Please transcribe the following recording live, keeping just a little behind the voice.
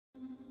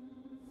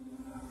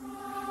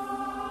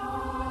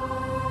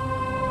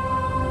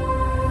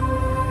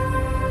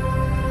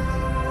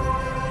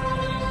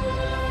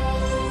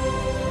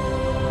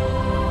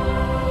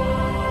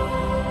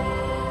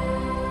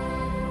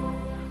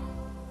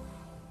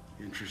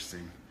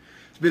Interesting.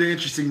 It's been an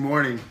interesting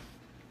morning.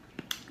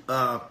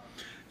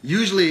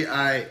 Usually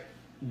I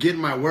get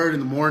my word in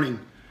the morning,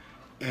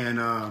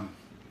 and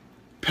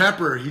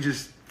Pepper,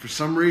 for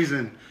some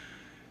reason,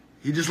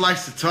 he just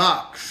likes to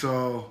talk.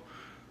 So,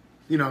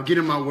 get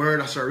in my word,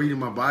 I start reading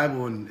my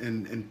Bible,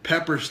 and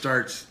Pepper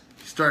starts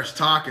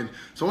talking.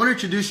 So I want to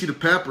introduce you to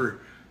Pepper.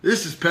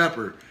 This is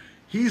Pepper.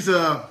 He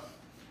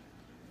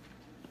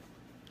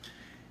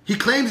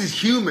claims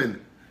he's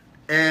human.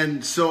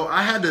 And so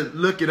I had to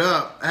look it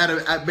up. I had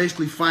to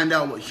basically find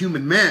out what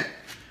human meant.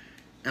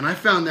 And I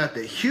found out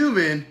that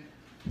human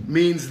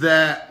means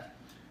that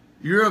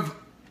you're of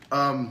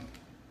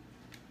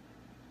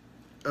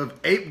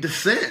ape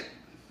descent,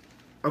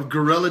 of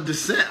gorilla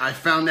descent. I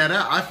found that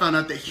out. I found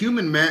out that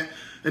human meant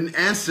an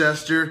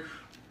ancestor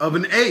of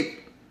an ape.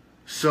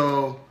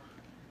 So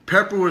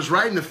Pepper was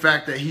right in the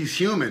fact that he's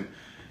human.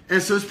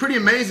 And so it's pretty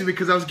amazing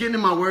because I was getting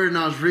in my word and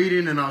I was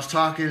reading and I was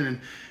talking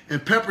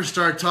and Pepper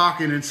started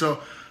talking. And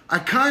so I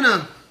kind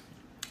of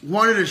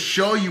wanted to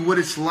show you what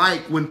it's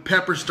like when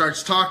Pepper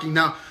starts talking.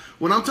 Now,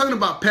 when I'm talking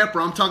about Pepper,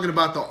 I'm talking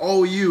about the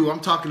OU. I'm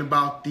talking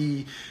about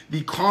the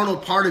carnal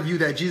part of you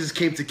that Jesus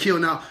came to kill.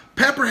 Now,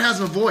 Pepper has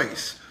a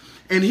voice.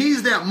 And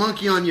he's that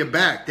monkey on your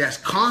back that's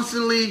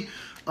constantly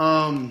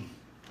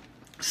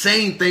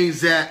saying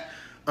things that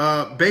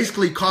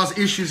basically cause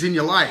issues in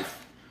your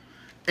life.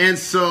 And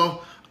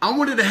so I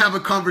wanted to have a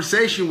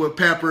conversation with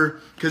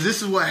Pepper because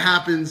this is what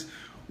happens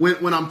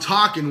when I'm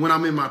talking, when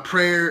I'm in my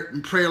prayer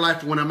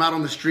life, when I'm out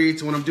on the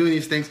streets, when I'm doing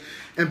these things.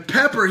 And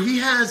Pepper, he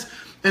has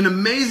an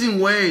amazing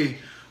way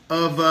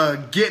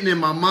of getting in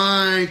my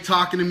mind,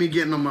 talking to me,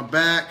 getting on my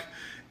back.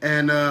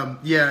 And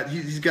yeah,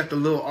 he's got the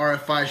little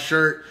RFI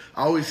shirt.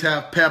 I always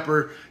have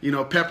Pepper.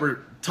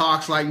 Pepper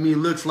talks like me,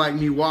 looks like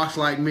me, walks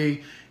like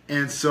me.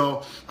 And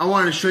so I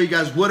wanted to show you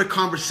guys what a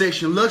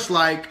conversation looks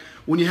like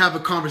when you have a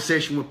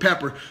conversation with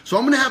Pepper. So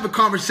I'm going to have a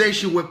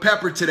conversation with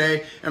Pepper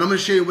today, and I'm going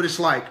to show you what it's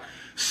like.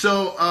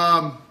 So,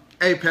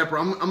 hey, Pepper,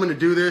 I'm going to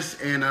do this.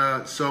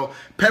 And so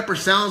Pepper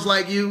sounds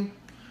like you.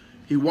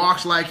 He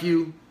walks like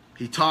you.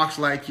 He talks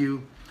like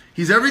you.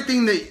 He's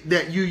everything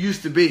that you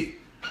used to be,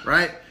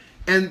 right?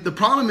 And the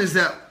problem is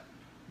that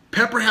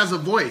Pepper has a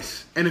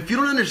voice. And if you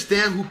don't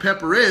understand who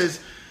Pepper is,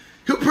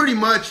 he'll pretty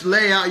much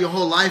lay out your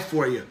whole life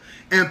for you.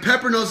 And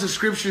Pepper knows the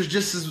scriptures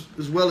just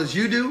as well as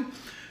you do.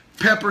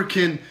 Pepper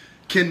can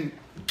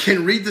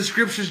read the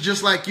scriptures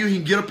just like you. He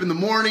can get up in the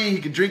morning. He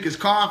can drink his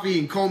coffee. He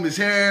can comb his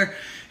hair.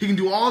 He can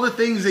do all the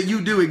things that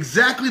you do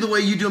exactly the way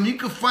you do them. You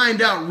can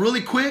find out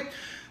really quick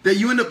that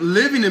you end up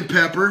living in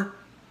Pepper.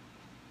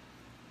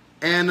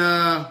 And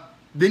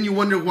then you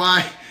wonder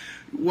why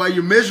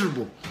you're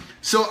miserable.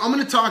 So I'm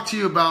going to talk to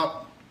you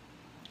about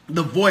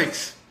the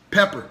voice,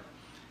 Pepper.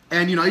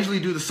 And, I usually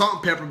do the salt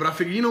and pepper, but I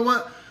figured, you know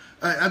what?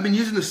 I've been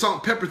using the salt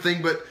and pepper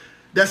thing, but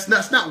that's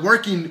not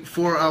working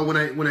for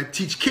when I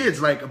teach kids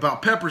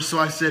about Pepper. So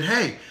I said,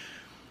 hey,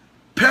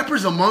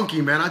 Pepper's a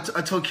monkey, man.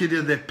 I told kids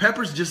that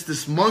Pepper's just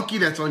this monkey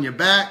that's on your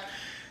back.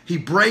 He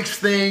breaks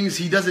things.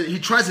 He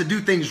tries to do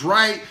things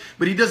right,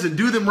 but he doesn't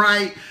do them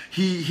right.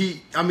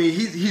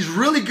 He's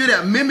really good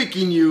at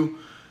mimicking you,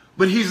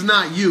 but he's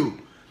not you.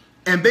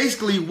 And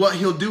basically what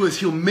he'll do is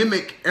he'll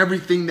mimic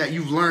everything that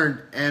you've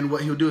learned, and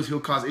what he'll do is he'll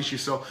cause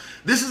issues. So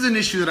this is an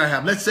issue that I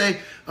have. Let's say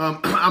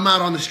I'm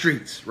out on the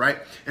streets, right?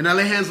 And I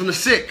lay hands on the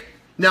sick.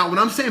 Now, when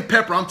I'm saying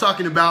Pepper, I'm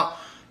talking about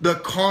the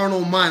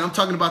carnal mind. I'm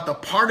talking about the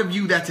part of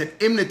you that's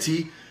at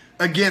enmity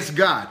against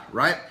God,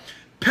 right?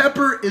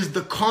 Pepper is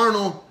the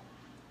carnal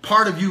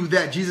part of you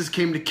that Jesus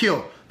came to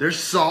kill.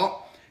 There's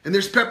salt and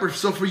there's pepper.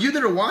 So for you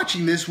that are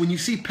watching this, when you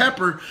see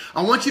Pepper,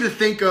 I want you to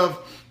think of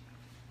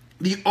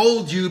the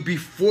old you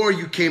before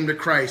you came to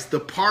Christ, the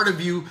part of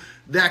you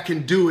that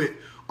can do it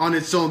on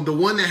its own, the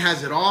one that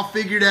has it all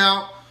figured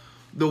out,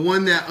 the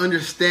one that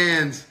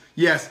understands,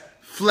 yes,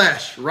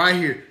 flesh right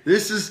here.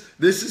 This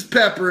is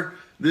Pepper.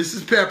 This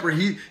is Pepper.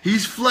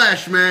 He's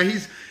flesh, man.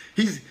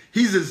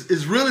 He's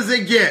as real as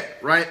they get,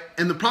 right?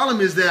 And the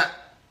problem is that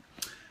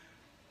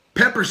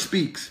Pepper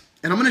speaks.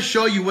 And I'm going to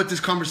show you what this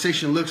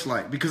conversation looks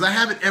like because I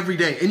have it every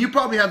day. And you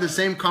probably have the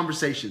same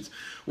conversations.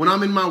 When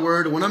I'm in my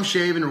word, or when I'm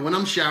shaving, or when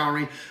I'm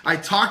showering, I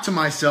talk to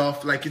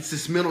myself like it's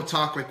this mental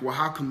talk like, well,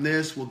 how come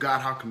this? Well,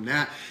 God, how come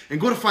that? And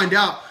go to find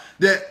out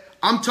that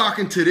I'm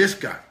talking to this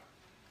guy.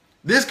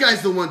 This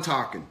guy's the one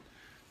talking.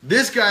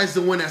 This guy's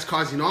the one that's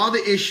causing all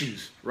the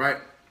issues, right?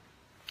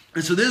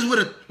 And so this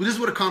is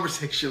what a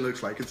conversation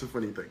looks like. It's a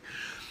funny thing.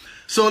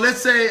 So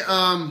let's say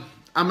I'm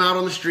out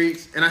on the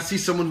streets and I see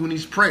someone who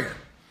needs prayer.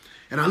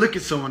 And I look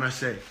at someone, I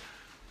say,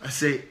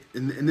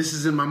 and this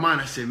is in my mind,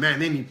 I say, man,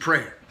 they need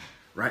prayer,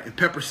 right? And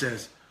Pepper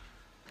says,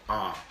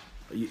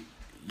 you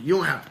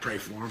don't have to pray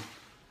for them.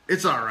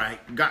 It's all right.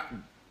 God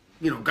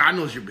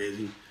knows you're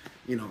busy.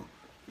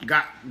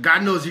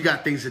 God knows you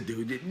got things to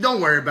do.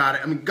 Don't worry about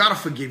it. God will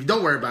forgive you.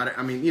 Don't worry about it.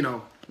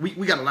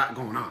 We got a lot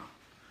going on.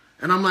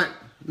 And I'm like,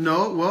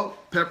 no, well,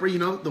 Pepper,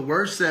 the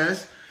word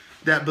says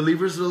that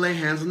believers will lay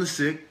hands on the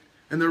sick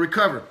and they'll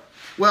recover.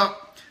 Well,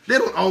 they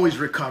don't always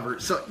recover.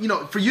 So,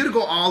 for you to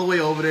go all the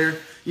way over there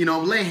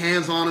lay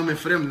hands on them and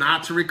for them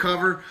not to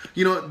recover,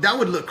 that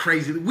would look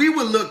crazy. We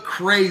would look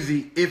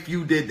crazy if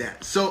you did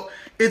that. So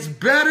it's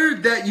better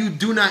that you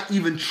do not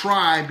even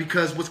try,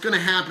 because what's going to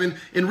happen,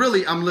 and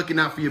really I'm looking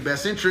out for your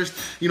best interest.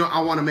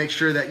 I want to make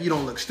sure that you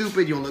don't look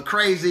stupid, you don't look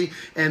crazy,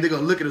 and they're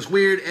going to look at us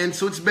weird. And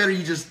so it's better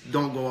you just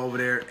don't go over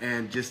there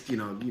and just,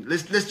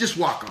 let's just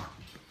walk on.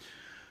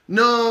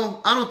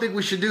 No, I don't think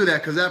we should do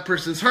that because that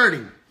person's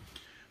hurting.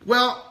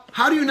 Well,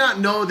 how do you not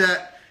know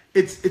that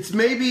it's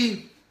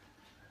maybe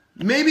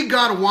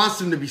God wants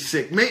them to be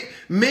sick?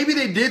 Maybe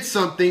they did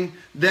something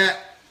that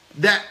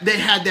they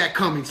had that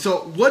coming. So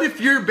what if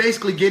you're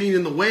basically getting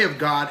in the way of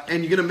God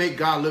and you're going to make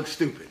God look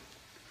stupid?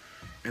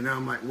 And then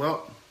I'm like,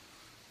 well,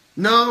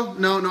 no,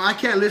 I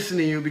can't listen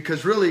to you,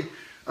 because really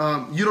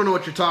you don't know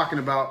what you're talking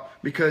about,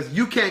 because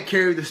you can't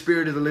carry the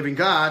Spirit of the living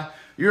God.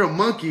 You're a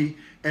monkey.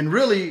 And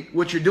really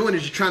what you're doing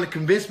is you're trying to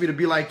convince me to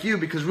be like you,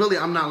 because really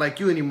I'm not like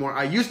you anymore.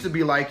 I used to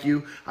be like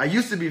you. I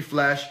used to be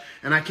flesh,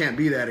 and I can't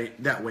be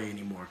that way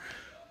anymore.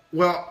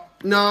 Well,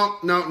 no.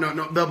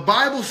 The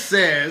Bible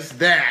says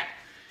that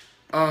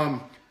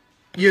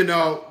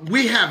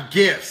we have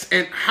gifts.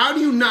 And how do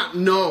you not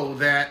know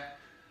that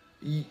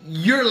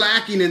you're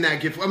lacking in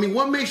that gift? I mean,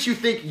 what makes you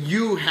think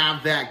you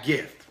have that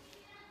gift?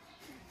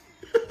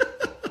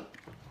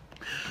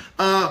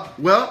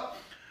 Well,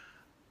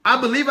 I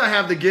believe I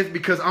have the gift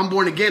because I'm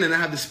born again and I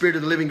have the Spirit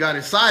of the living God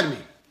inside of me.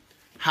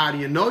 How do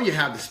you know you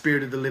have the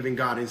Spirit of the living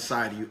God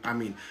inside of you? I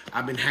mean,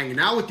 I've been hanging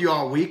out with you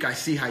all week. I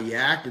see how you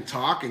act and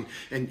talk, and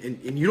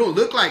you don't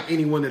look like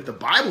anyone that the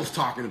Bible's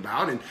talking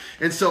about.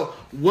 And so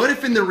what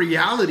if in the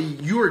reality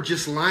you are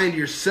just lying to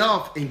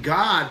yourself, and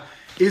God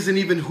isn't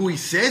even who he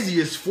says he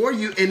is for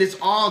you, and it's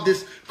all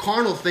this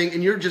carnal thing,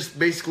 and you're just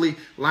basically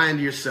lying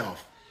to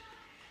yourself?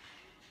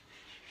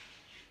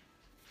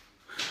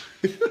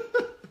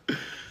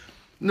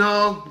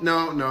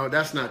 No,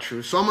 that's not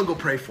true. So I'm going to go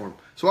pray for him.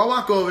 So I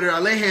walk over there, I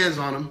lay hands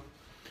on him,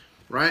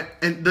 right?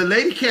 And the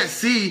lady can't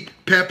see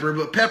Pepper,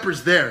 but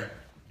Pepper's there.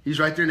 He's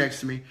right there next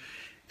to me.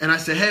 And I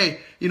say, hey,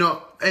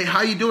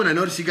 how you doing? I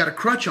noticed you got a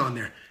crutch on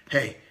there.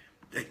 Hey,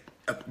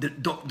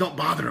 don't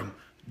bother him.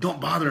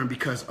 Don't bother him,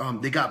 because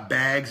they got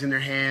bags in their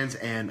hands,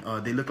 and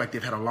they look like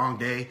they've had a long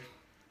day.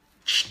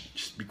 Shh,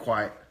 just be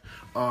quiet.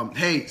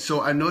 Hey,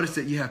 so I noticed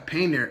that you have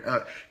pain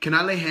there. Can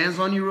I lay hands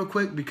on you real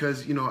quick?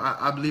 Because,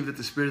 I believe that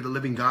the Spirit of the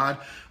living God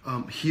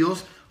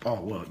heals. Oh,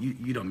 well,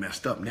 you done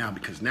messed up now,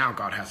 because now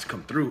God has to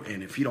come through.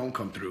 And if he don't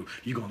come through,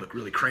 you're going to look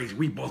really crazy.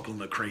 We both going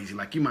to look crazy.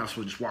 Like, you might as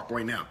well just walk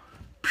away now.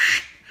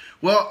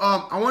 Well,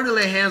 I wanted to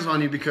lay hands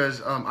on you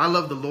because I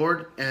love the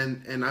Lord,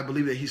 and I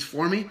believe that he's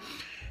for me.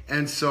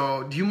 And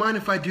so do you mind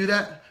if I do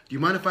that? Do you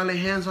mind if I lay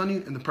hands on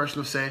you? And the person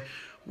will say,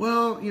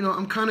 well,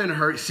 I'm kind of in a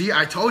hurry. See,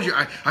 I told you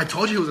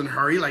he was in a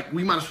hurry. Like,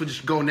 we might as well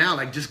just go now.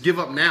 Like, just give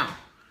up now.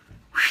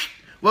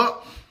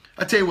 Well,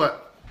 I tell you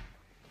what.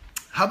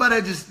 How about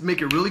I just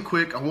make it really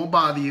quick? I won't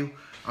bother you.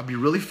 I'll be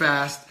really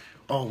fast.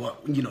 Oh, well,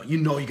 you're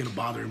going to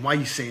bother him. Why are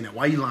you saying that?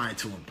 Why are you lying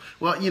to him?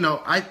 Well,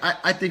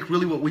 I think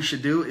really what we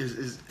should do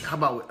is how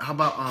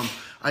about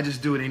I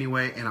just do it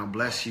anyway, and I'll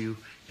bless you,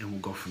 and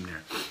we'll go from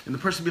there. And the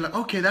person will be like,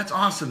 okay, that's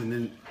awesome. And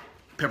then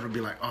Pepper will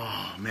be like,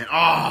 oh, man,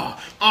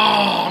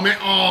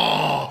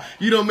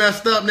 you done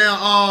messed up now,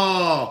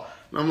 oh.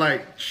 And I'm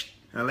like, shh,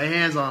 I lay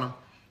hands on him,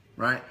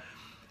 right?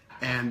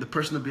 And the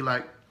person will be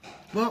like,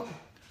 well,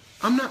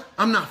 I'm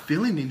not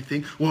feeling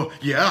anything. Well,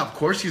 yeah, of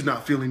course he's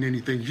not feeling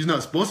anything. He's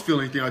not supposed to feel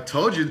anything. I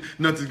told you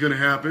nothing's going to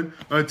happen.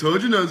 I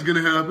told you nothing's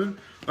going to happen.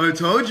 I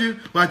told you,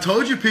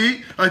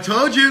 Pete. I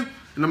told you.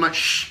 And I'm like,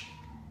 shh.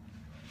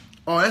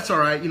 Oh, that's all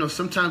right.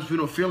 Sometimes we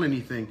don't feel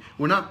anything.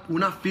 We're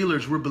not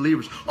feelers. We're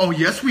believers. Oh,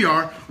 yes, we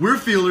are. We're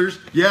feelers.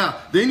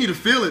 Yeah, they need to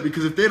feel it,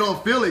 because if they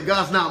don't feel it,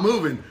 God's not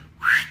moving.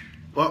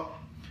 Well,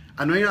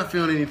 I know you're not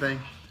feeling anything,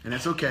 and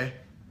that's okay.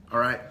 All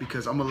right,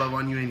 because I'm going to love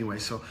on you anyway.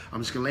 So I'm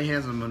just going to lay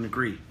hands on them and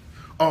agree.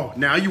 Oh,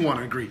 now you want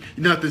to agree.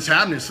 Nothing's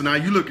happening, so now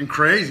you're looking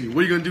crazy. What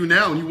are you going to do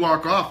now when you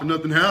walk off and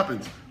nothing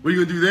happens? What are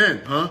you going to do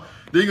then, huh?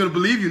 They're going to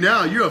believe you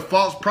now. You're a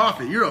false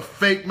prophet. You're a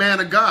fake man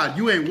of God.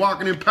 You ain't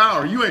walking in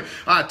power.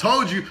 I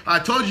told you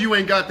you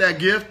ain't got that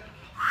gift.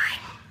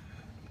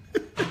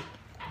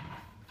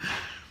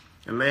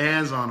 And lay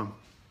hands on them.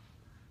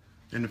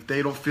 And if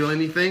they don't feel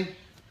anything,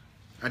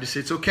 I just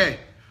say it's okay,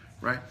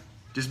 right?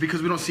 Just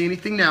because we don't see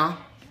anything now,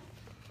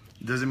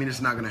 doesn't mean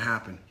it's not going to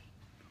happen.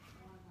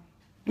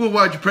 Well,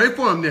 why'd you pray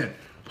for them then?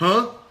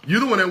 Huh?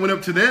 You're the one that went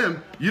up to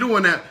them. You're the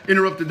one that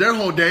interrupted their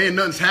whole day and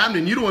nothing's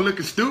happening. You're the one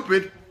looking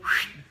stupid.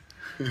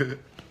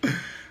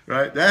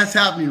 Right? That's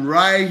happening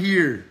right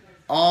here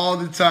all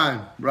the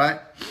time, right?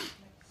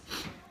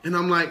 And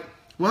I'm like,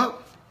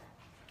 well,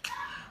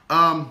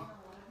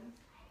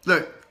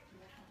 look,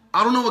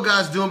 I don't know what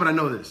God's doing, but I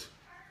know this.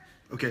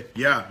 Okay,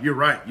 yeah, you're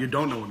right. You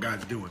don't know what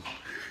God's doing.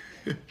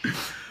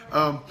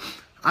 I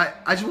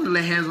just want to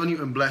lay hands on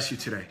you and bless you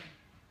today.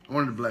 I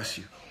wanted to bless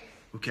you.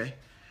 Okay?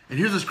 And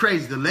here's what's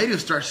crazy. The lady will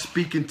start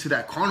speaking to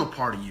that carnal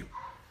part of you.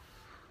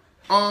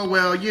 Oh,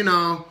 well,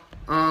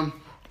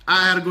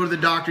 I had to go to the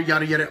doctor,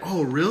 yada, yada.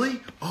 Oh, really?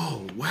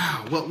 Oh,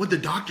 wow. What'd the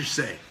doctor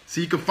say? So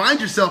you can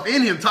find yourself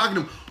in him talking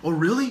to him. Oh,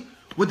 really?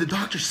 What'd the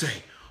doctor say?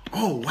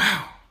 Oh,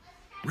 wow.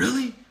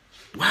 Really?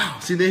 Wow.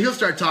 See, then he'll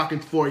start talking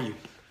for you.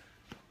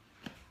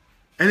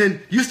 And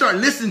then you start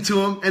listening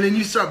to him, and then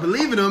you start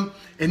believing him,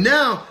 and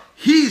now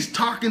he's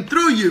talking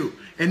through you.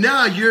 And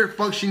now you're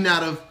functioning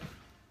out of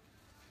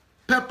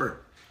Pepper.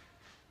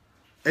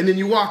 And then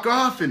you walk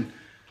off, and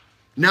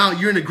now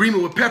you're in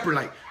agreement with Pepper,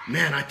 like,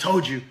 man, I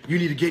told you, you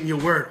need to get in your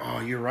word.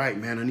 Oh, you're right,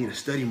 man. I need to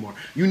study more.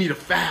 You need to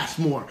fast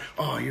more.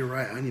 Oh, you're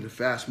right. I need to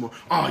fast more.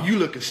 Oh, you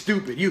looking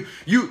stupid. You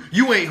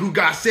ain't who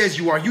God says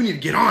you are. You need to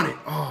get on it.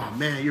 Oh,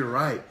 man, you're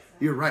right.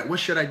 You're right. What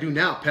should I do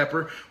now,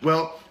 Pepper?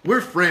 Well,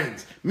 we're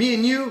friends. Me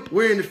and you,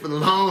 we're in it for the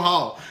long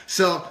haul.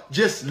 So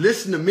just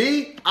listen to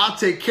me. I'll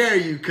take care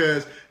of you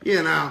because,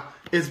 you know,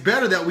 it's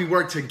better that we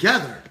work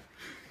together.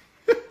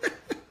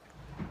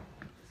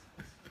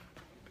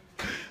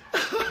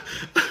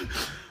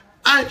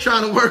 I ain't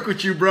trying to work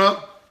with you,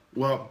 bro.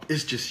 Well,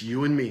 it's just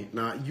you and me.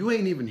 Nah, you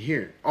ain't even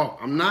here. Oh,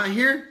 I'm not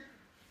here?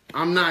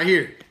 I'm not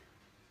here.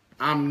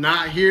 I'm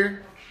not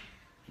here?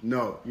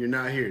 No, you're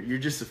not here. You're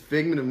just a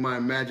figment of my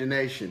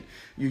imagination.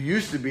 You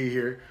used to be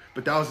here,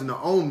 but that was in the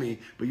old me.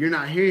 But you're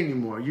not here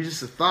anymore. You're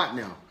just a thought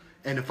now.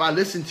 And if I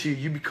listen to you,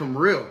 you become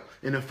real.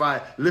 And if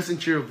I listen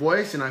to your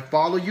voice and I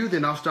follow you,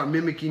 then I'll start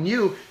mimicking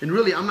you. And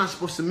really, I'm not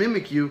supposed to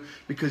mimic you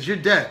because you're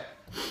dead.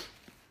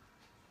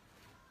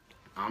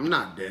 I'm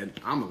not dead.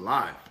 I'm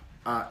alive.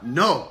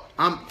 No,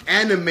 I'm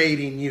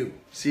animating you.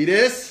 See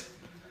this?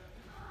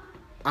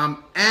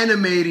 I'm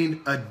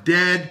animating a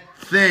dead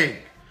thing.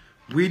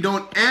 We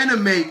don't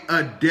animate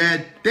a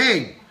dead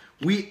thing.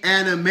 We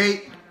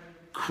animate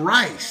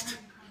Christ.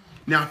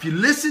 Now, if you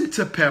listen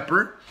to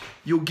Pepper,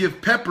 you'll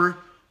give Pepper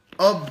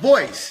a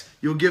voice.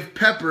 You'll give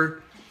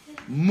Pepper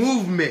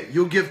movement.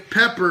 You'll give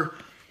Pepper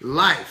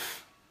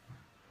life.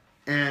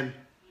 And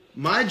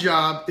my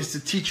job is to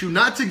teach you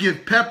not to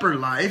give Pepper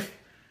life,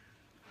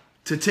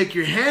 to take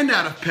your hand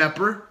out of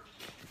Pepper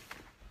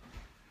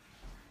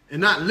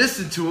and not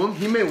listen to him.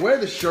 He may wear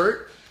the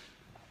shirt,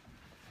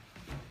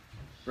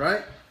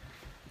 right?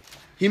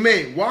 He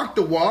may walk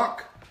the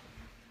walk.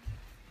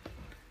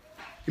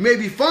 He may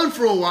be fun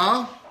for a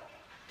while,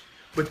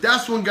 but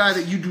that's one guy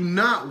that you do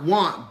not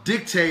want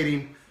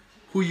dictating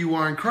who you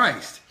are in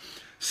Christ.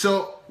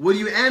 So what are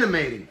you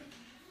animating?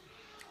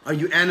 Are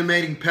you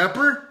animating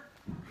Pepper?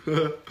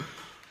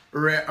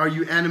 Or are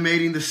you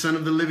animating the Son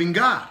of the living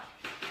God?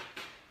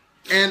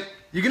 And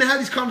you're going to have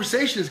these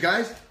conversations,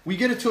 guys. We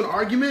get into an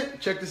argument.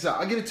 Check this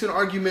out. I'll get into an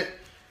argument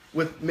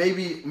with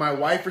maybe my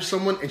wife or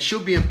someone, and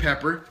she'll be in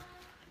Pepper.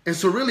 And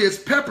so really it's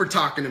Pepper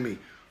talking to me.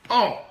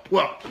 Oh,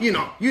 well, you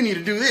know, you need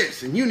to do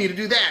this and you need to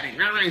do that.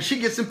 And she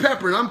gets in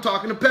Pepper and I'm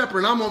talking to Pepper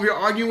and I'm over here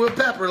arguing with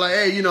Pepper. Like,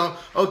 hey, you know,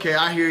 okay,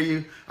 I hear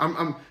you.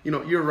 I'm you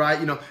know, you're right,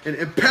 you know.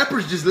 And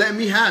Pepper's just letting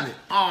me have it.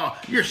 Oh,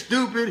 you're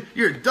stupid.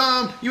 You're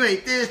dumb. You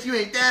ain't this. You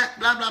ain't that.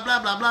 Blah, blah,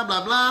 blah, blah, blah,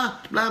 blah, blah.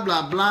 Blah,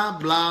 blah, blah,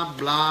 blah,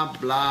 blah,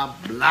 blah,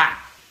 blah.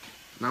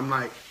 And I'm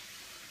like,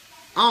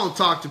 I don't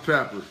talk to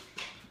Pepper.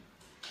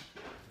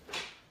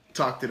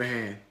 Talk to the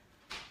hand.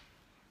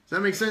 Does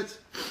that make sense?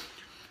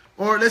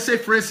 Or let's say,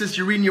 for instance,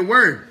 you're reading your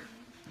word.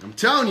 I'm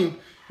telling you,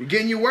 you're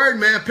getting your word,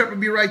 man. Pepper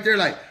be right there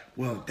like,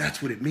 well,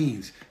 that's what it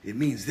means. It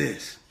means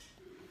this.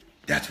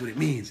 That's what it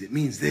means. It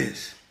means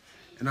this.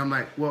 And I'm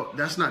like, well,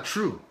 that's not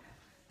true.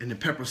 And then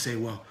Pepper say,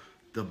 well,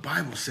 the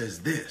Bible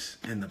says this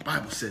and the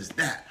Bible says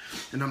that.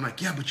 And I'm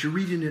like, yeah, but you're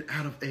reading it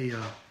out of a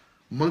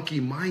monkey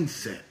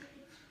mindset.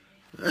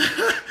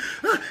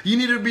 You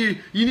need to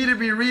be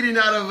reading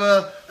out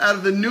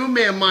of the new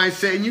man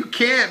mindset, and you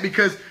can't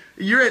because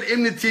you're at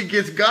enmity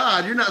against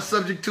God. You're not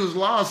subject to his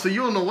laws, so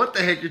you don't know what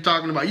the heck you're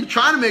talking about. You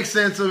try to make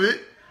sense of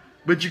it,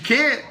 but you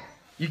can't.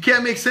 You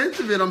can't make sense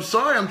of it. I'm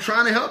sorry. I'm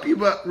trying to help you,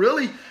 but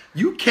really,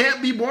 you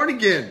can't be born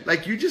again.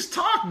 Like, you just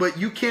talk, but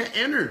you can't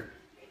enter.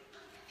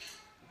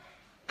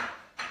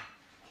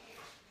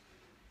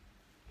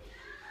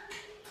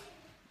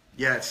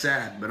 Yeah, it's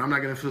sad, but I'm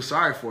not going to feel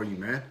sorry for you,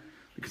 man,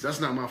 because that's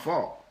not my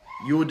fault.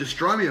 You will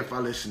destroy me if I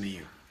listen to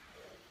you.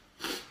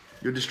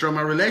 You'll destroy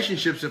my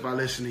relationships if I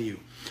listen to you.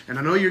 And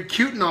I know you're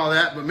cute and all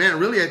that, but man,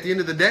 really at the end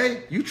of the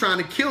day, you trying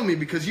to kill me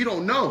because you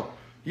don't know.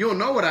 You don't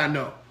know what I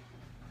know.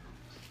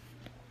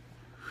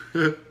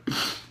 Does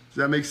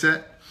that make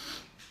sense?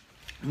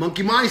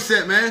 Monkey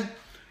mindset, man.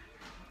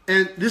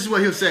 And this is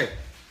what he'll say.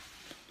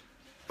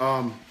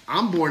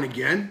 I'm born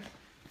again.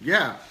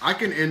 Yeah, I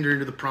can enter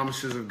into the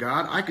promises of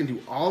God. I can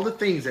do all the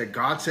things that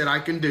God said I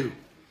can do.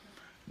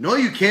 No,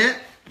 you can't.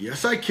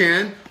 Yes, I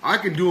can. I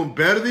can do them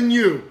better than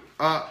you.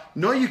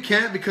 No, you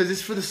can't because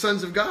it's for the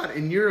sons of God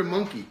and you're a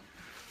monkey.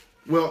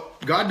 Well,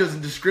 God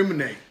doesn't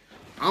discriminate.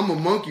 I'm a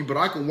monkey, but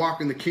I can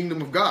walk in the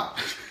kingdom of God.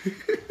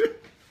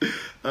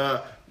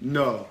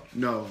 No.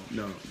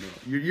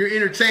 You're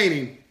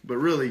entertaining, but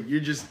really you're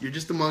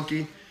just a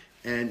monkey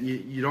and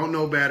you don't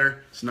know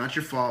better. It's not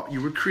your fault. You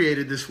were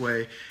created this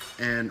way.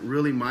 And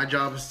really my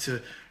job is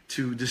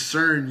to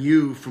discern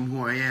you from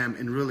who I am.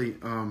 And really,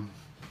 I'm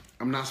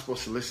not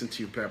supposed to listen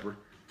to you, Pepper.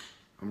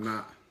 I'm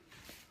not.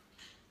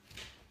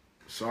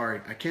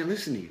 sorry, I can't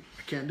listen to you.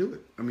 I can't do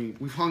it. I mean,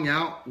 we've hung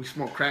out, we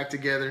smoked crack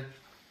together,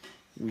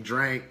 we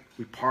drank,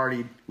 we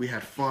partied, we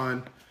had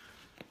fun.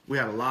 We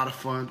had a lot of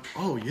fun.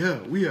 Oh, yeah,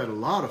 we had a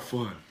lot of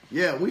fun.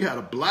 Yeah, we had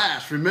a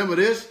blast. Remember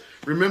this?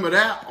 Remember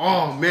that?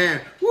 Oh,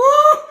 man. Woo!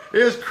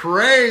 It was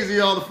crazy,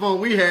 all the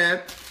fun we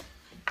had.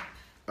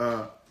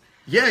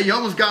 Yeah, you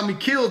almost got me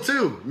killed,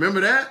 too.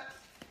 Remember that?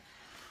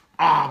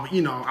 Oh, but,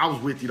 you know, I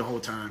was with you the whole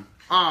time.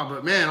 Oh,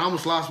 but, man, I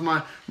almost lost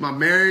my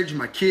marriage,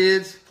 my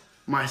kids,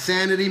 my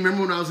sanity.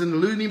 Remember when I was in the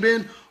loony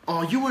bin?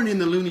 Oh, you weren't in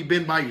the loony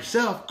bin by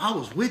yourself. I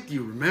was with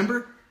you,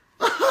 remember?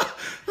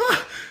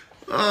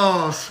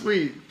 Oh,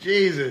 sweet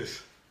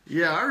Jesus.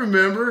 Yeah, I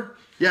remember.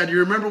 Yeah, do you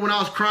remember when I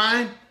was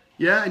crying?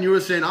 Yeah, and you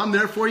were saying, I'm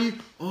there for you.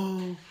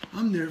 Oh,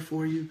 I'm there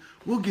for you.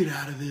 We'll get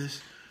out of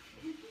this.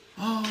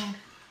 Oh,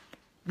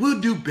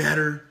 we'll do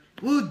better.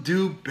 We'll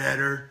do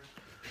better.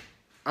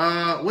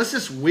 What's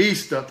this we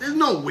stuff? There's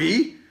no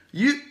we.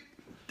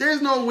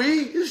 There's no we.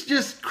 It's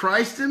just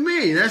Christ and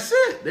me. That's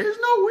it. There's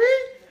no we.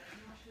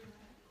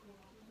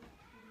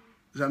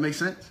 Does that make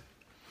sense?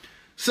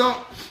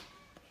 So,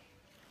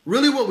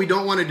 really what we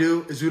don't want to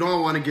do is we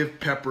don't want to give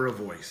Pepper a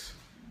voice.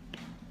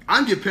 I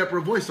can give Pepper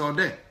a voice all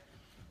day.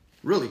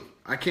 Really,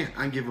 I can't.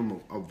 I can give him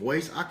a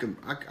voice. I can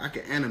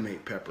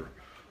animate Pepper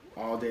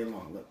all day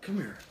long. Look, come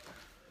here.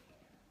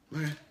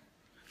 Look at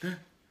that.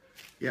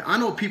 Yeah, I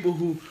know people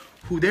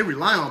who they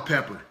rely on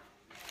Pepper.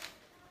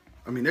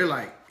 I mean, they're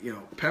like, you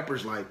know,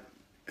 Pepper's like,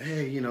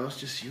 hey, you know, it's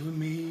just you and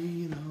me,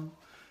 you know,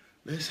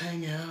 let's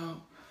hang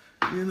out.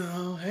 You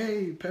know,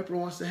 hey, Pepper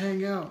wants to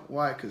hang out.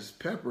 Why? Because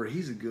Pepper,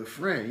 he's a good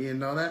friend. You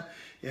know that?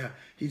 Yeah,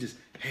 he just,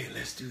 hey,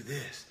 let's do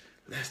this.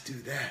 Let's do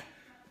that.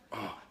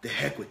 Oh, the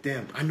heck with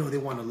them. I know they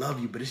want to love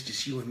you, but it's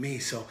just you and me.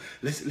 So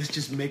let's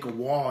just make a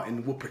wall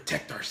and we'll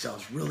protect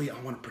ourselves. Really, I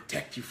want to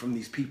protect you from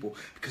these people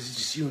because it's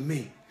just you and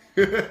me.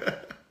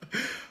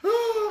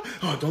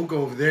 Oh, don't go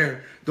over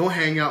there. Don't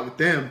hang out with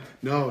them.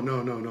 No.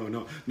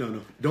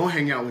 Don't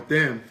hang out with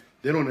them.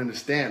 They don't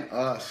understand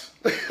us.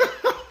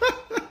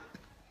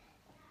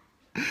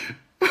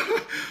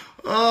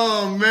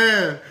 Oh,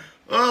 man.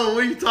 Oh,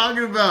 what are you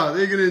talking about?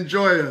 They're going to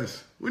enjoy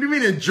us. What do you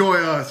mean enjoy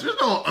us? There's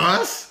no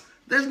us.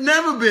 There's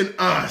never been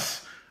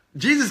us.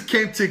 Jesus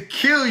came to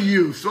kill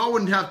you, so I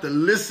wouldn't have to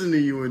listen to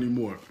you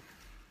anymore.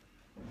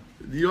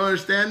 Do you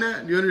understand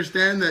that? Do you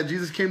understand that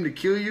Jesus came to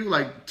kill you,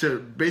 like to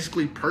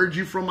basically purge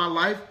you from my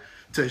life,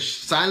 to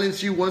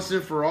silence you once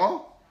and for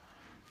all?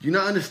 Do you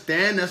not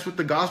understand that's what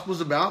the gospel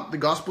is about? The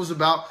gospel is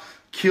about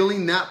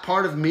killing that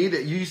part of me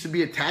that you used to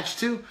be attached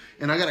to,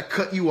 and I got to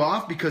cut you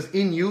off because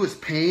in you is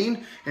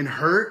pain and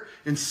hurt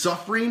and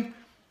suffering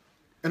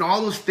and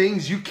all those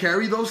things. You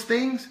carry those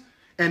things,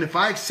 and if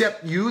I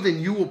accept you,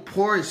 then you will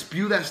pour and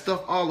spew that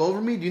stuff all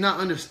over me. Do you not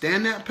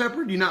understand that,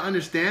 Pepper? Do you not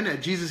understand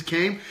that Jesus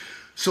came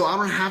so I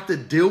don't have to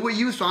deal with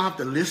you, so I don't have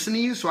to listen to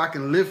you, so I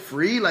can live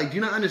free? Like, do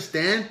you not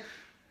understand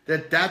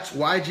that that's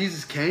why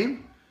Jesus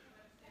came?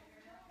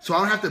 So I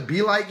don't have to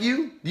be like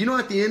you? Do you know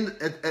at the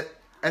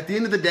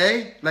end of the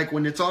day, like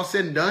when it's all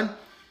said and done,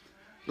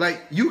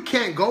 like you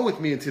can't go with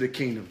me into the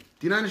kingdom.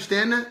 Do you not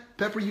understand that,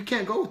 Pepper? You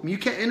can't go with me. You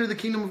can't enter the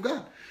kingdom of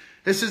God.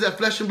 It says that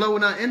flesh and blood will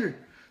not enter.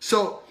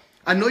 So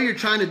I know you're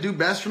trying to do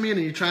best for me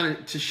and you're trying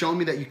to show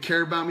me that you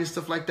care about me and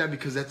stuff like that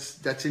because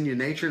that's in your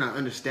nature and I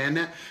understand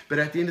that. But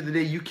at the end of the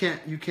day, you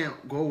can't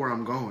go where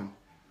I'm going.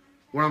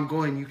 Where I'm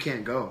going, you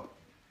can't go.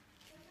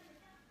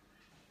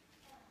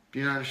 Do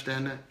you not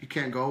understand that? You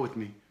can't go with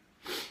me.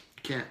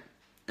 You can't.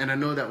 And I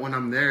know that when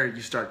I'm there,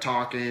 you start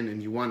talking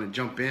and you want to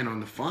jump in on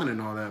the fun and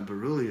all that. But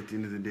really, at the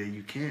end of the day,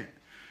 you can't.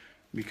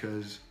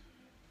 Because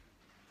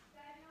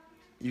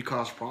you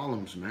cause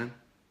problems, man.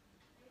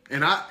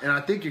 And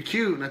I think you're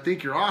cute and I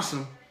think you're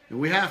awesome. And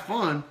we have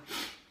fun.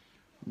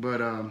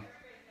 But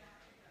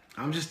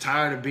I'm just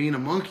tired of being a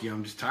monkey.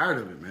 I'm just tired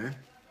of it, man.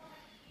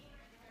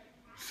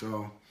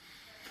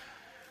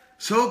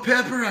 So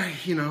Pepper, I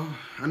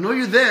know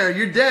you're there.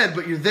 You're dead,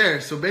 but you're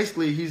there. So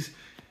basically, he's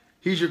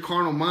your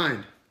carnal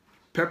mind.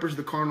 Pepper's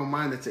the carnal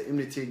mind that's at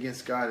enmity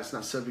against God. It's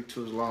not subject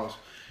to his laws.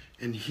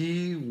 And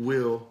he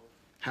will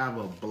have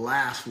a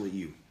blast with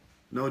you.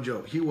 No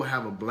joke. He will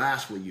have a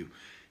blast with you.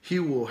 He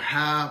will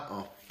have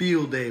a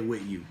field day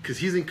with you. Because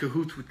he's in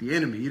cahoots with the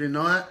enemy. You didn't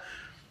know that?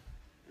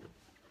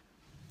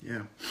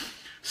 Yeah.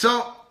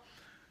 So,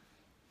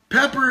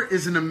 Pepper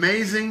is an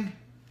amazing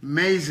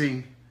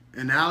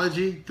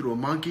analogy through a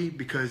monkey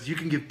because you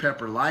can give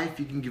Pepper life.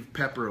 You can give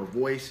Pepper a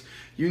voice.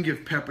 You can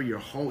give Pepper your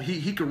whole,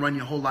 he can run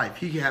your whole life.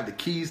 He can have the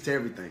keys to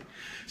everything.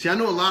 See, I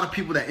know a lot of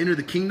people that enter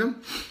the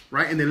kingdom,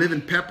 right? And they live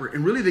in Pepper.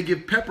 And really they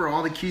give Pepper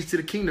all the keys to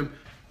the kingdom.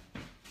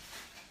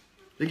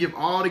 They give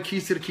all the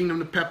keys to the kingdom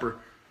to Pepper.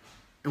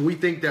 And we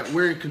think that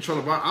we're in control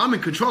of I'm in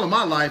control of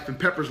my life. And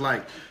Pepper's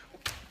like,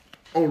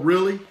 oh,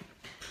 really?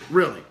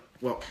 Really?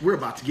 Well, we're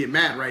about to get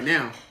mad right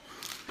now.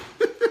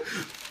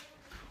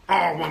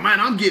 Oh, well, man,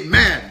 I'm getting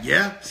mad.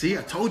 Yeah, see,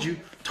 I told you.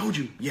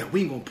 Yeah,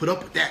 we ain't going to put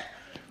up with that.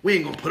 We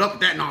ain't going to put up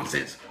with that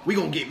nonsense. We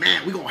going to get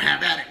mad. We going to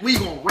have at it. We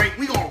going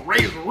to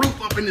raise the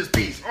roof up in this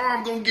piece. Oh,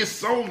 I'm going to get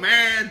so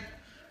mad.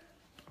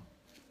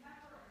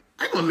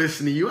 I ain't going to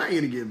listen to you. I ain't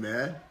going to get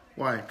mad.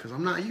 Why? Because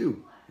I'm not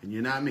you, and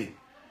you're not me.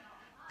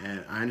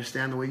 And I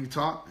understand the way you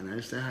talk, and I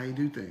understand how you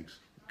do things,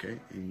 okay?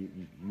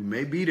 And you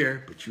may be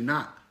there, but you're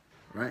not,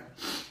 right?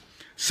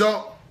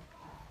 So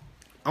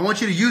I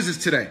want you to use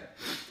this today.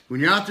 When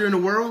you're out there in the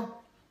world,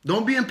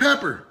 don't be in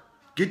pepper.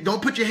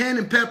 Don't put your hand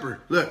in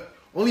pepper. Look,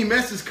 only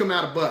messes come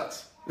out of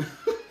butts.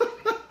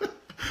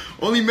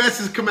 Only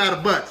messes come out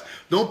of butts.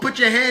 Don't put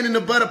your hand in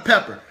the butt of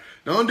pepper.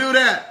 Don't do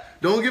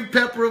that. Don't give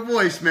pepper a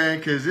voice, man,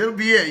 because it'll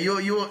be it.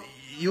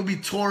 You'll be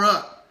tore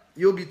up.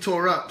 You'll be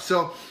tore up.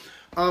 So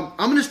I'm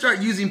going to start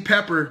using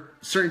pepper,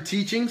 certain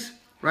teachings,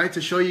 right,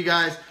 to show you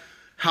guys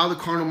how the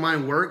carnal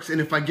mind works.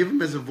 And if I give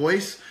them as a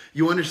voice,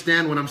 you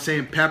understand when I'm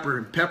saying pepper.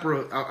 And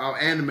pepper, I'll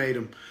animate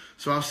them.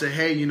 So I'll say,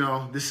 hey,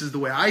 this is the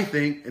way I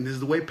think, and this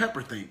is the way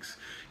Pepper thinks.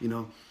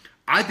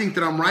 I think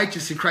that I'm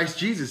righteous in Christ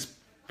Jesus.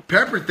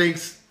 Pepper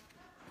thinks,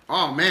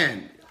 oh,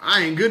 man,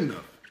 I ain't good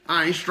enough.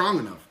 I ain't strong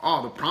enough.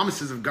 Oh, the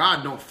promises of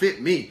God don't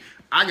fit me.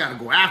 I got to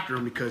go after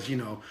them because,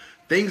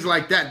 things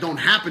like that don't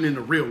happen in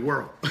the real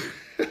world.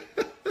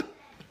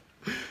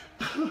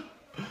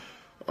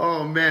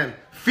 Oh, man.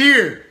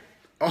 Fear.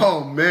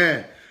 Oh,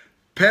 man.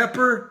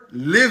 Pepper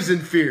lives in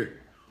fear.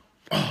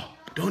 Oh,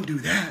 don't do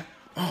that.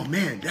 Oh,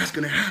 man, that's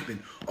going to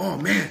happen. Oh,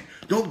 man,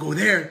 don't go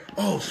there.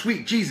 Oh,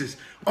 sweet Jesus.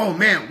 Oh,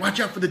 man, watch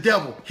out for the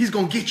devil. He's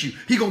going to get you.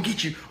 He's going to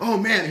get you. Oh,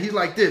 man, he's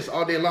like this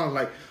all day long.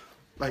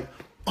 Like,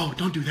 oh,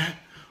 don't do that.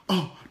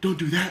 Oh, don't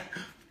do that.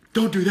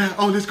 Don't do that.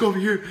 Oh, let's go over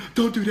here.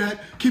 Don't do that.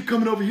 Keep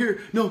coming over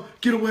here. No,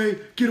 get away.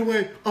 Get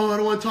away. Oh, I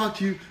don't want to talk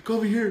to you. Go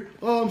over here.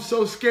 Oh, I'm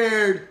so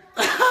scared.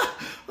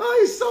 Oh,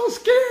 he's so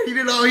scared. You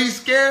didn't know he's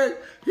scared?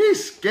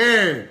 He's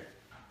scared.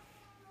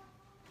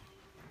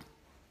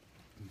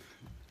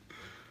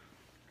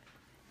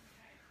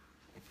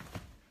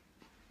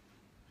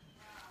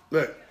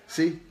 Look,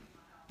 see?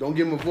 Don't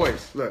give him a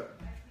voice. Look.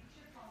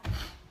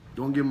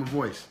 Don't give him a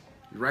voice.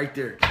 Right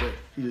there. Look.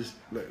 He just,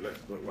 look.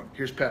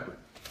 Here's Pepper.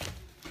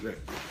 Look.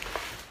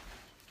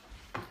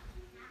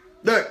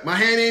 Look, my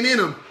hand ain't in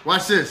him.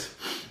 Watch this.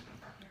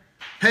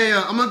 Hey,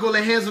 I'm going to go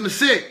lay hands on the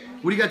sick.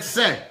 What do you got to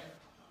say?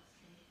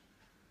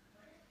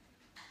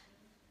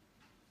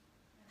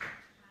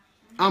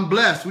 I'm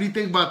blessed. What do you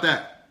think about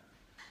that?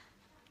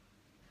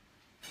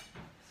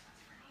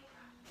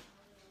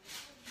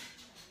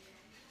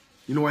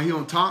 You know why he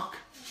don't talk?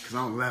 Because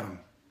I don't let him.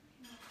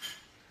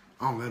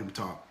 I don't let him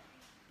talk.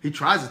 He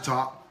tries to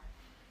talk,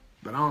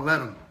 but I don't let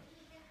him.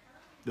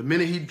 The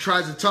minute he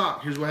tries to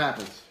talk, here's what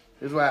happens.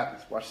 Here's what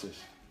happens. Watch this.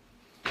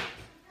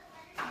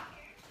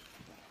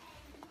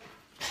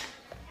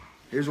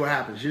 Here's what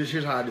happens.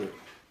 Here's how I do it.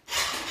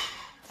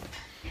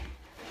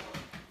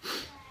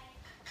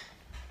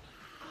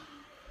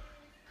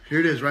 Here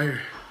it is right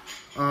here.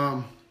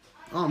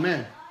 Oh,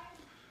 man.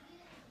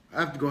 I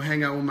have to go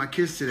hang out with my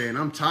kids today, and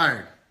I'm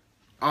tired.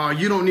 Oh,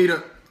 you don't need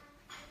a...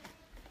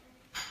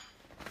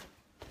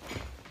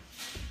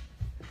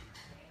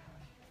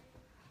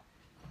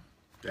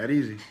 That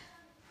easy.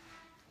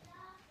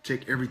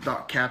 Take every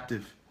thought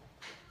captive.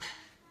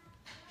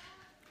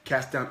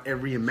 Cast down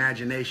every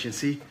imagination.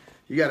 See,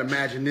 you got to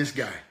imagine this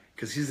guy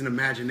because he's an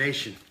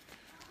imagination,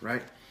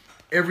 right?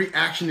 Every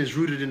action is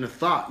rooted in a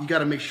thought. You got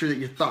to make sure that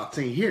your thoughts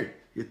ain't here.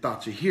 Your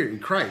thoughts are here in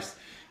Christ.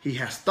 He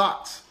has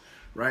thoughts,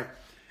 right?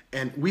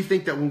 And we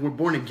think that when we're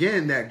born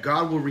again, that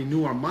God will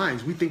renew our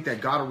minds. We think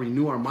that God will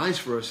renew our minds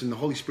for us and the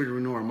Holy Spirit will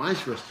renew our minds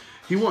for us.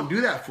 He won't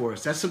do that for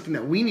us. That's something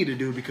that we need to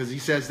do because he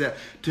says that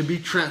to be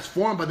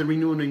transformed by the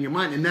renewing of your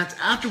mind. And that's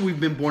after we've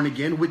been born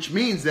again, which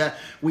means that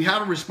we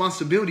have a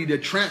responsibility to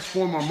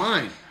transform our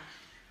mind.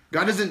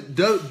 God doesn't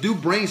do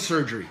brain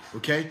surgery,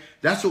 okay?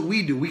 That's what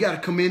we do. We got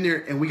to come in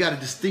there and we got to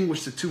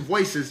distinguish the two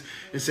voices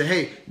and say,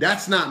 hey,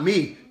 that's not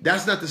me.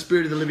 That's not the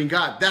Spirit of the living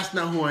God. That's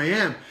not who I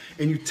am.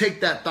 And you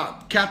take that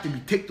thought captive.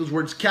 You take those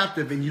words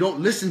captive and you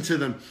don't listen to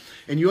them.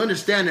 And you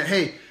understand that,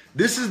 hey,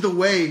 this is the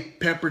way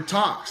Pepper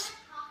talks.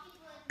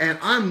 And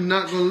I'm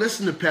not going to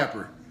listen to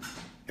Pepper.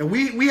 And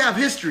we have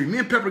history. Me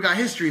and Pepper got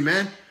history,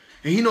 man.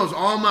 And he knows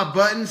all my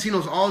buttons. He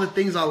knows all the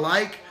things I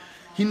like.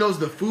 He knows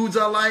the foods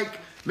I like.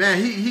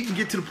 Man, he can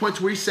get to the point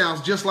where he sounds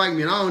just like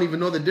me, and I don't even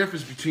know the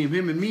difference between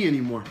him and me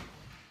anymore.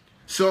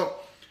 So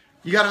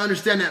you got to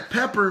understand that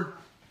Pepper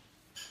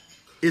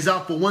is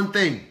out for one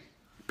thing.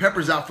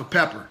 Pepper's out for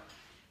Pepper.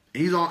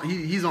 He's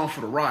on for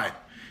the ride.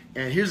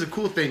 And here's the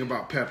cool thing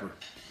about Pepper.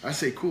 I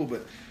say cool,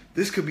 but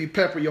this could be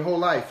Pepper your whole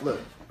life. Look,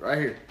 right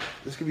here.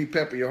 This could be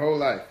Pepper your whole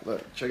life.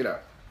 Look, check it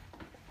out.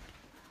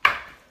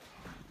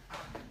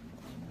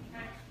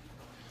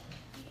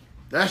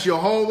 That's your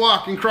whole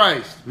walk in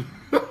Christ.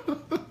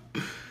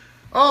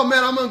 Oh,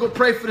 man, I'm going to go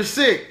pray for the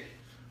sick.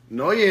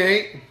 No, you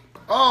ain't.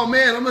 Oh,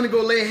 man, I'm going to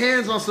go lay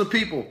hands on some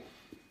people.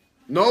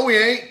 No, we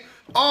ain't.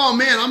 Oh,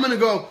 man, I'm going to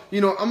go,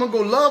 I'm going to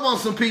go love on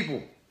some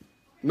people.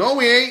 No,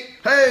 we ain't.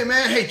 Hey,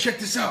 man, hey, check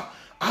this out.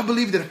 I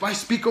believe that if I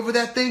speak over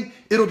that thing,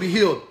 it'll be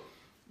healed.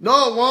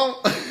 No, it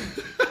won't.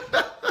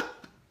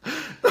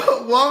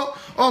 No, it won't.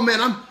 Oh, man,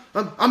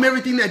 I'm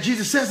everything that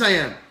Jesus says I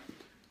am.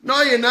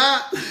 No, you're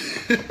not.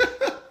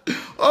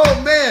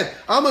 Oh, man,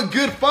 I'm a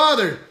good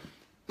father.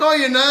 No,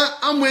 you're not.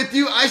 I'm with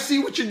you. I see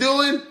what you're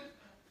doing.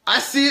 I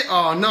see it.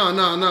 Oh,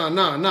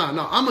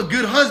 no. I'm a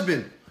good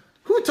husband.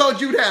 Who told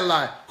you that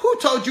lie? Who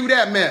told you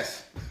that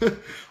mess?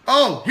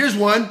 Oh, here's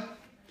one.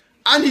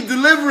 I need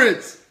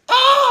deliverance.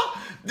 Oh,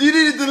 you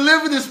need to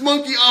deliver this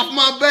monkey off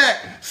my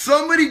back.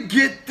 Somebody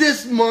get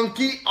this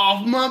monkey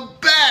off my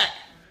back.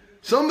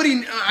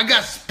 Somebody, I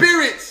got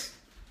spirits.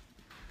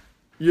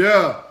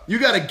 Yeah, you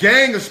got a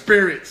gang of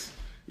spirits.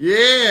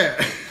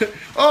 Yeah.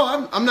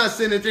 Oh, I'm not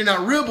saying that they're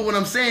not real, but what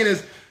I'm saying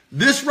is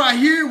this right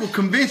here will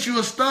convince you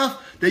of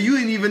stuff that you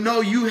didn't even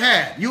know you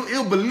had.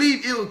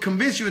 It'll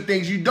convince you of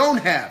things you don't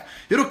have.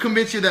 It'll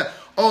convince you that,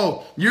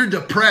 oh, you're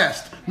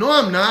depressed. No,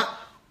 I'm not.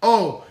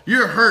 Oh,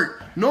 you're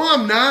hurt. No,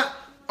 I'm not.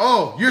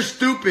 Oh, you're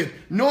stupid.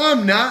 No,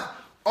 I'm not.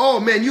 Oh,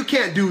 man, you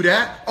can't do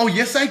that. Oh,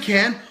 yes, I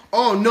can.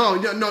 Oh, no,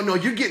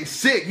 you're getting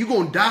sick. You're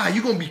going to die.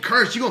 You're going to be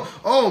cursed.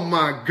 Oh,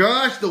 my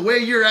gosh, the way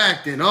you're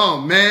acting. Oh,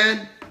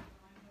 man.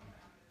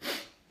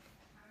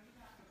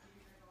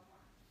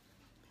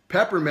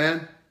 Pepper,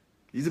 man,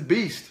 he's a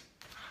beast.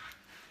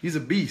 He's a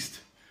beast.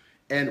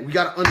 And we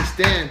got to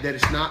understand that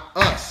it's not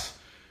us,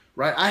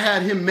 right? I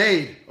had him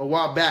made a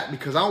while back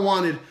because I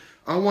wanted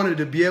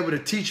to be able to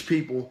teach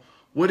people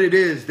what it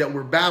is that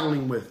we're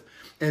battling with.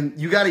 And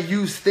you got to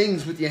use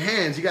things with your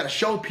hands. You got to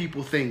show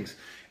people things.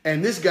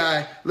 And this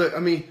guy, look, I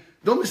mean,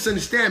 don't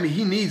misunderstand me.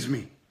 He needs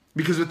me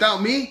because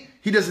without me,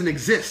 he doesn't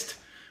exist,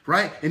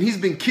 right? And he's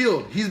been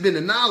killed. He's been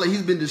annihilated.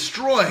 He's been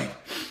destroyed,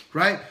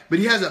 right? But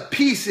he has a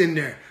piece in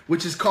there,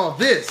 which is called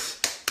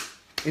this.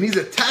 And he's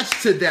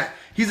attached to that.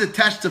 He's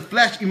attached to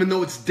flesh, even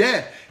though it's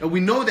dead. And we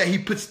know that he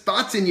puts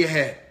thoughts in your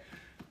head.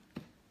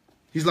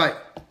 He's like,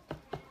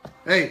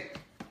 hey.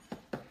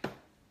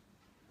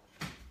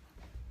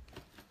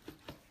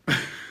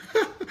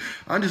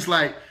 I'm just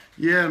like,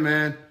 yeah,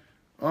 man.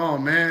 Oh,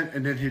 man.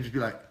 And then he'd just be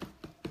like,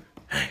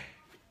 hey,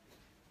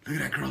 look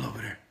at that girl over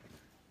there.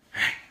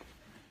 Hey,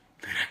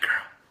 look at that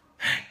girl.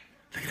 Hey,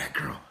 look at that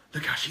girl.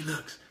 Look how she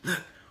looks.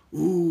 Look.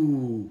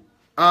 Ooh.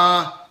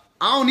 I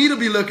don't need to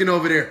be looking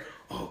over there.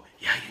 Oh,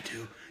 yeah, you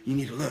do. You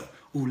need to look.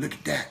 Ooh, look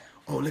at that.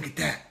 Oh, look at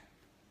that.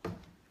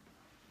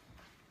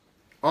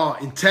 Oh,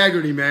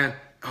 integrity, man.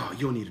 Oh,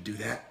 you don't need to do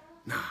that.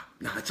 Nah,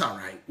 it's all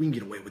right. We can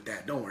get away with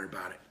that. Don't worry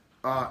about it.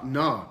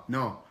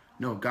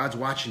 No, God's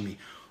watching me.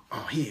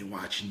 Oh, he ain't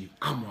watching you.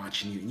 I'm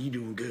watching you, and you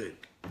doing good.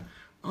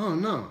 Oh,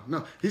 no.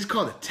 This is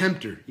called a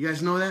tempter. You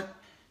guys know that?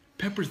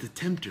 Pepper's the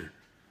tempter.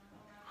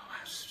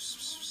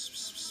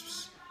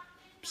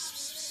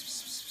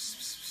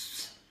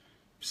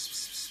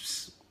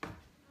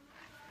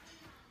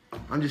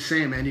 I'm just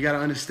saying, man, you got to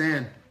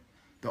understand.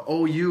 The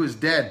OU is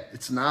dead.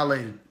 It's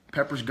annihilated.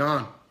 Pepper's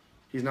gone.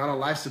 He's not on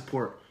life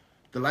support.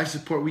 The life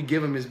support we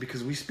give him is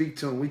because we speak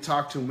to him, we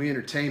talk to him, we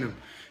entertain him,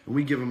 and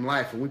we give him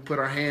life, and we put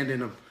our hand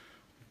in him.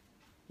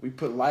 We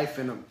put life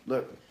in him.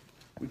 Look,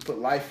 we put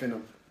life in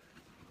him.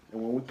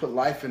 And when we put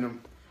life in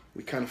him,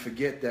 we kind of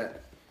forget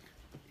that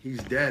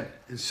he's dead.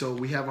 And so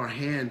we have our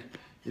hand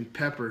in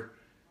Pepper,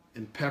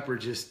 and Pepper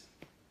just,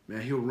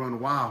 man, he'll run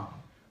wild.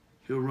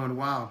 He'll run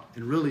wild.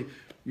 And really,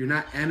 you're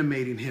not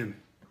animating him,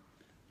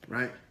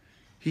 right?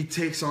 He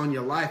takes on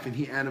your life, and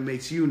he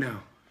animates you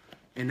now.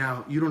 And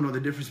now you don't know the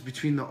difference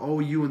between the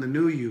old you and the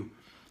new you.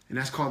 And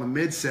that's called the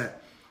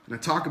mid-set. And I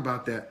talk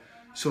about that.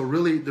 So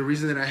really, the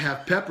reason that I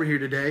have Pepper here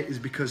today is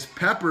because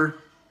Pepper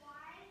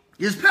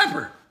is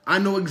Pepper. I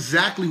know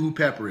exactly who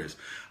Pepper is.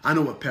 I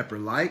know what Pepper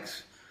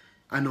likes.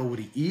 I know what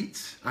he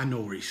eats. I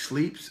know where he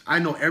sleeps. I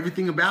know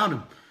everything about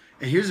him.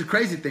 And here's the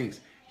crazy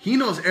things. He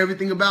knows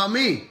everything about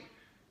me.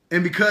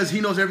 And because he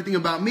knows everything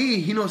about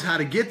me, he knows how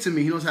to get to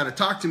me. He knows how to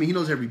talk to me. He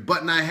knows every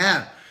button I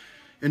have.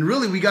 And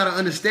really, we got to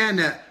understand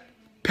that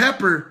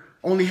Pepper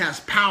only has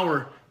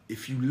power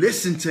if you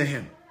listen to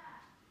him,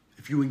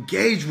 if you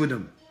engage with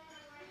him.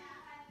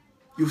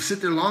 You'll sit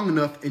there long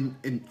enough and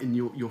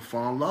you'll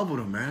fall in love with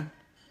him, man.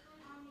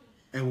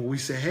 And when we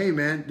say, hey,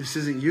 man, this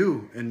isn't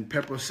you, and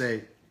Pepper will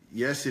say,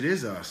 yes, it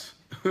is us.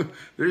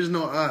 There's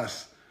no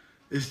us.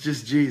 It's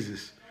just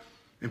Jesus.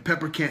 And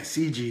Pepper can't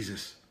see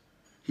Jesus.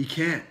 He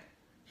can't.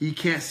 He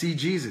can't see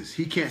Jesus.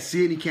 He can't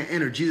see it and he can't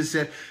enter. Jesus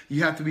said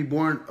you have to be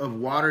born of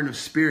water and of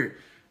spirit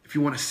if you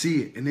want to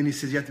see it. And then he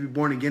says you have to be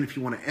born again if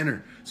you want to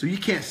enter. So you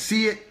can't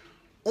see it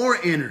or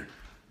enter.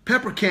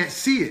 Pepper can't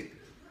see it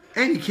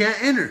and he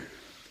can't enter.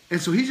 And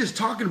so he's just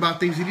talking about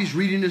things that he's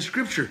reading in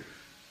Scripture.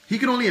 He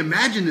can only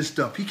imagine this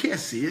stuff. He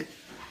can't see it.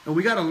 And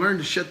we got to learn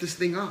to shut this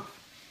thing off.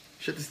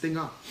 Shut this thing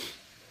off.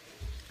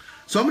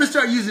 So I'm going to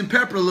start using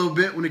Pepper a little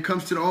bit when it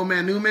comes to the old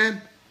man, new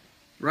man.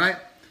 Right?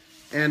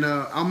 And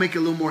I'll make it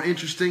a little more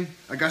interesting.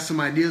 I got some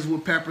ideas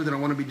with Pepper that I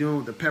want to be doing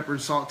with the pepper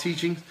and salt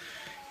teachings.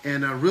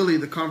 And really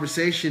the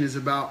conversation is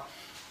about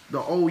the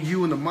old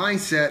you and the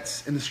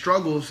mindsets and the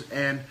struggles.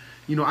 And,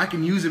 you know, I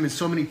can use them in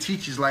so many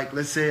teachings. Like,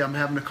 let's say I'm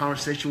having a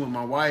conversation with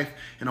my wife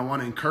and I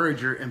want to encourage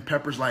her. And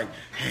Pepper's like,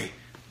 hey,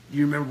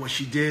 you remember what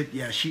she did?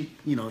 Yeah, she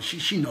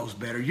knows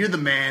better. You're the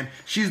man.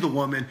 She's the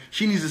woman.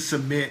 She needs to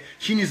submit.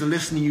 She needs to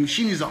listen to you.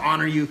 She needs to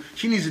honor you.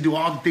 She needs to do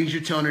all the things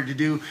you're telling her to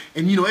do.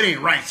 And, you know, it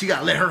ain't right. So you got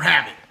to let her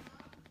have it.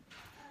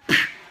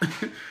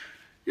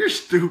 You're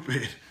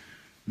stupid.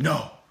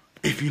 No,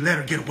 if you let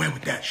her get away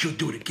with that, she'll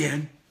do it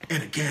again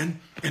and again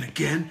and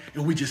again.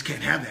 And we just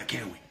can't have that,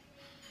 can we?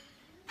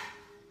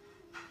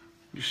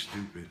 You're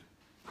stupid.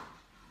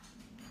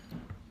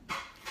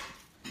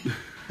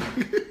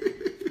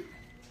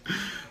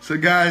 So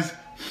guys,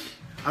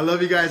 I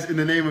love you guys in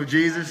the name of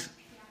Jesus.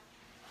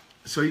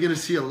 So you're gonna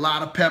see a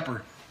lot of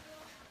Pepper.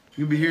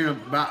 You're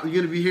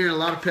gonna be hearing a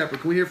lot of Pepper.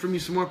 Can we hear from you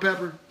some more,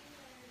 Pepper?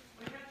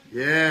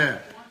 Yeah.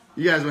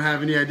 You guys don't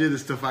have any idea the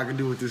stuff I can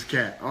do with this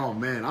cat. Oh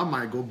man, I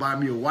might go buy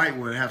me a white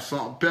one and have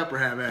Salt and Pepper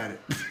have at it.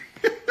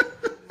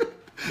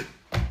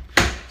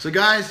 So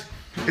guys,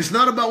 it's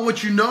not about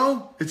what you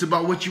know, it's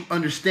about what you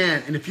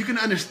understand. And if you can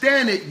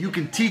understand it, you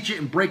can teach it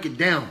and break it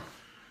down.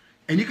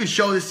 And you can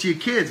show this to your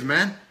kids,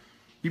 man.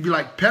 You'd be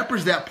like,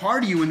 Pepper's that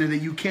part of you in there that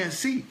you can't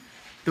see.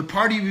 The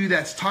part of you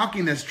that's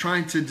talking, that's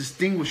trying to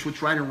distinguish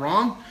what's right and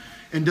wrong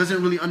and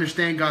doesn't really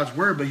understand God's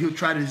word, but he'll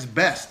try to his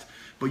best.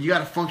 But you got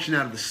to function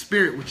out of the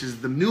spirit, which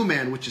is the new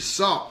man, which is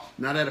salt,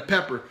 not out of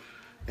Pepper.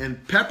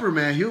 And Pepper,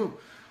 man,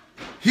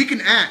 he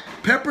can act.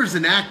 Pepper's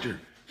an actor.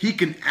 He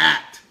can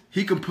act.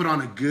 He can put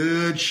on a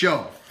good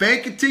show.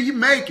 Fake it till you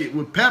make it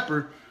with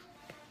Pepper.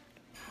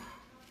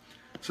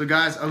 So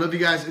guys, I love you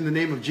guys in the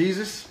name of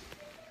Jesus.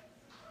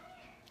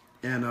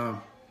 And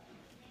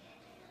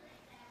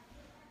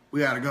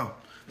we got to go.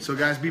 So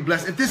guys, be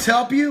blessed. If this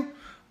helped you,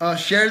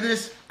 share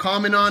this,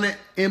 comment on it,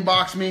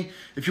 inbox me.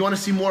 If you want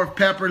to see more of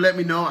Pepper, let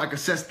me know. I can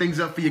set things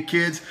up for your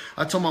kids.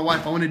 I told my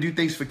wife I want to do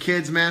things for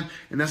kids, man.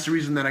 And that's the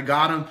reason that I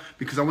got them,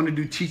 because I want to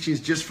do teachings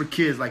just for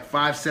kids, like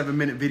 5-7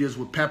 minute videos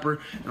with Pepper.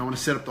 And I want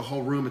to set up the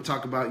whole room and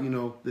talk about, you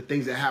know, the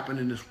things that happen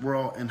in this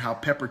world and how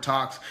Pepper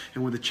talks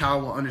and where the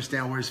child will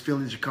understand where his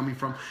feelings are coming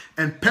from.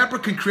 And Pepper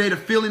can create a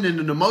feeling and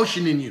an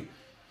emotion in you.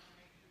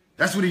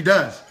 That's what he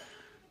does.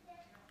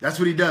 That's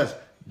what he does.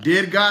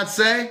 Did God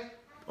say?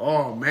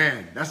 Oh,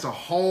 man, that's a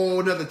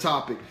whole nother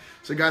topic.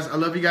 So, guys, I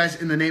love you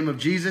guys in the name of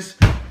Jesus.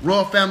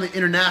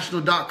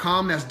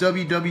 RoyalFamilyInternational.com. That's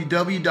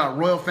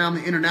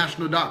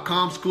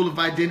www.royalfamilyinternational.com. School of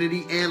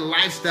Identity and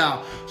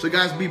Lifestyle. So,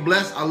 guys, be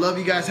blessed. I love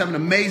you guys. Have an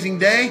amazing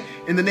day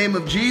in the name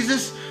of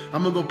Jesus.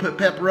 I'm going to go put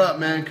Pepper up,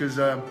 man, because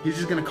he's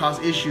just going to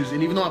cause issues.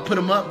 And even though I put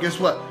him up, guess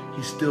what?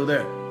 He's still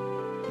there.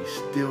 He's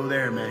still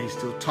there, man. He's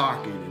still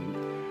talking.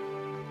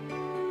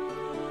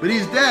 But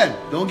he's dead.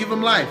 Don't give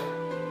him life.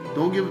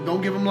 Don't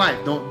give him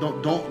life.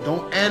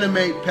 Don't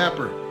animate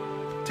Pepper.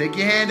 Take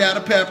your hand out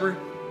of Pepper.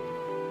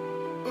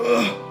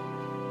 Ugh.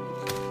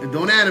 And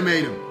don't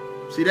animate him.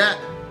 See that?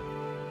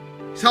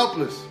 He's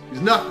helpless.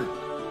 He's nothing.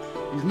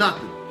 He's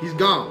nothing. He's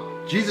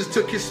gone. Jesus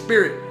took his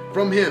spirit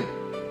from him.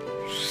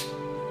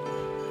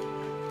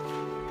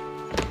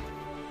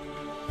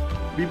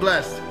 Be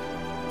blessed.